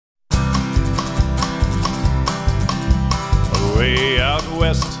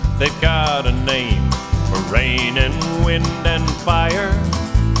west, they've got a name for rain and wind and fire.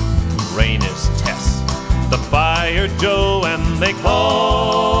 Rain is Tess, the fire Joe, and they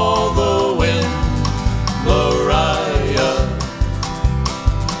call the wind Mariah.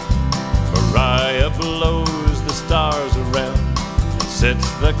 Mariah blows the stars around, sets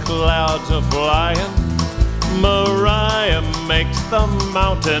the clouds a-flying. Mariah makes the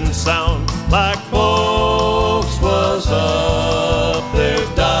mountains sound like folks was up there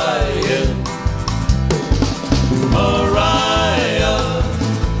dying. Mariah,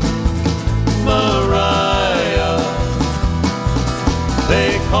 Mariah,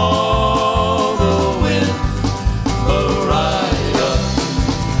 they call the wind Mariah.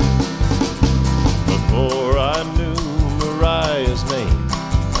 Before I knew Mariah's name,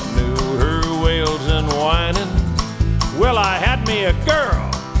 I knew her wails and whining. Well, I had me a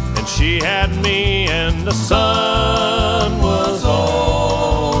girl, and she had me, and the sun was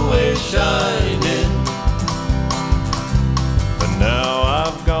always shining. But now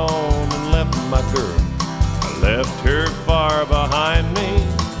I've gone and left my girl. I left her far behind me,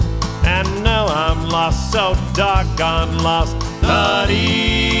 and now I'm lost, so doggone lost. Not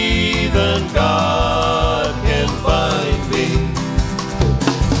even God can find me.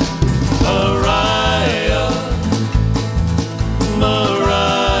 Mariah,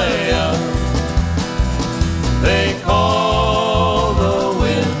 Mariah, they call the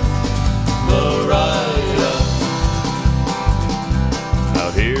wind Mariah.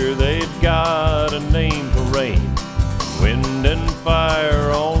 Out here they've got a name for rain, wind and fire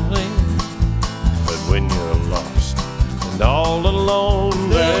only. But when you're lost and all alone,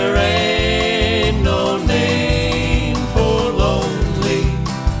 there ain't no name for lonely.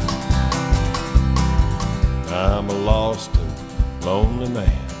 I'm a lost and lonely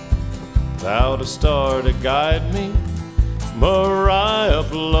man, without a star to guide me. Mariah,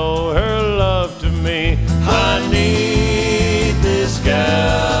 blow her love to me. I need this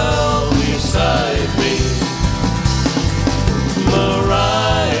gal beside me.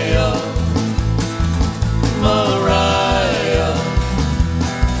 Mariah, Mariah,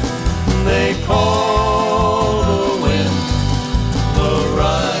 they call the wind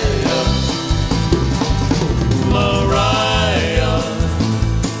Mariah. Mariah,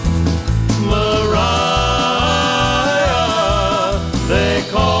 Mariah, they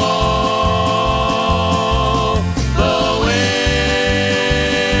call the wind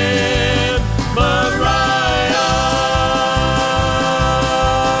Mariah.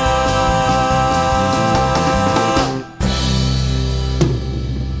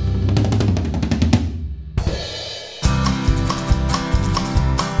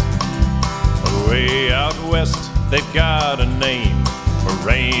 Way out west, they've got a name for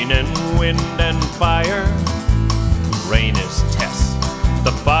rain and wind and fire. Rain is Tess,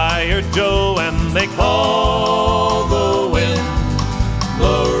 the fire Joe, and they call the wind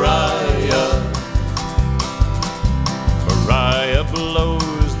Mariah. Mariah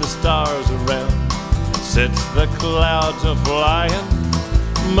blows the stars around, sets the clouds a-flying.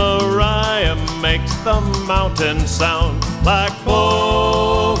 Mariah makes the mountains sound like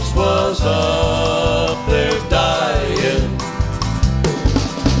folks was up there dying.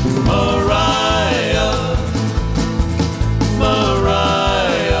 Mariah,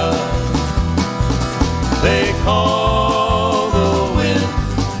 Mariah, they call the wind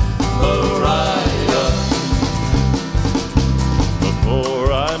Mariah. Before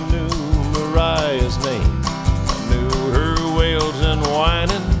I knew Mariah's name, I knew her wails and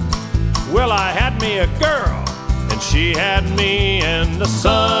whining. Well, I had me a girl, and she had me, and the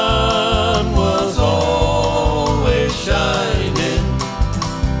sun was always shining.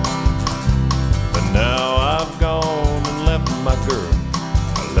 But now I've gone and left my girl.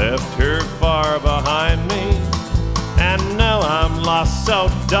 I left her far behind me, and now I'm lost, so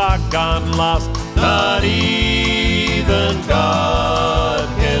doggone lost. Not even God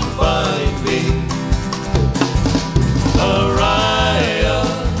can find me. Mariah,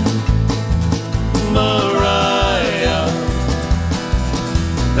 Mariah,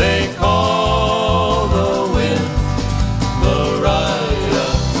 they call the wind Mariah.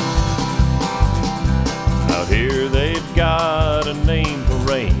 Out here they've got a name for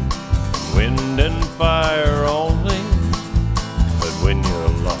rain, wind and fire only. But when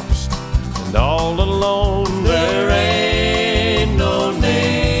you're lost and all alone, there ain't no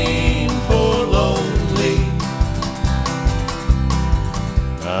name for lonely.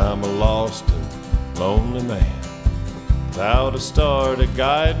 I'm a lost and lonely man, without a star to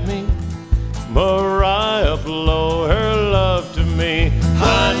guide me. Mariah, blow her love to me.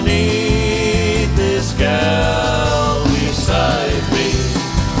 I need this gal beside me.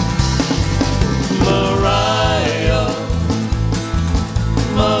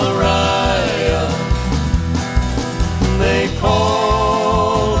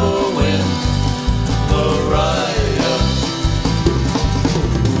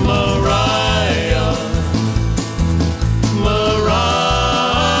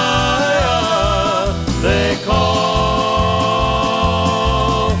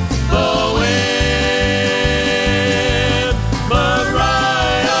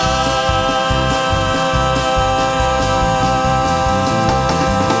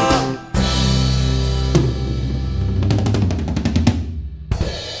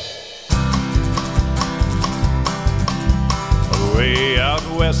 Way out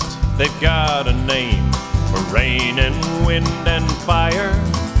west, they've got a name for rain and wind and fire.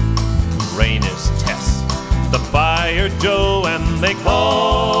 Rain is Tess, the fire Joe, and they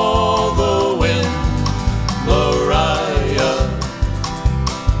call the wind Mariah.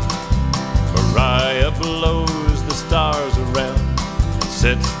 Mariah blows the stars around and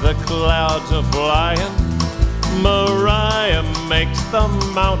sets the clouds a-flying. Mariah makes the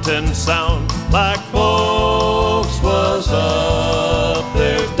mountains sound like folks was up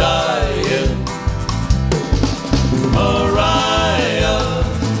there dying. Mariah,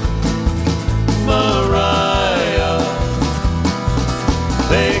 Mariah,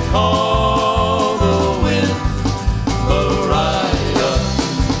 they call the wind Mariah.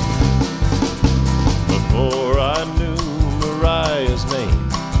 Before I knew Mariah's name,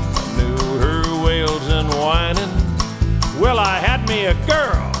 I knew her wails and whining. Well, I had me a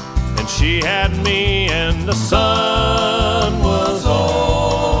girl, and she had me, and the sun was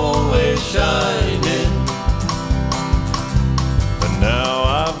always shining. But now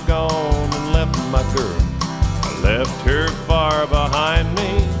I've gone and left my girl. I left her far behind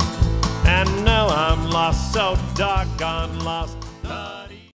me, and now I'm lost, so doggone lost.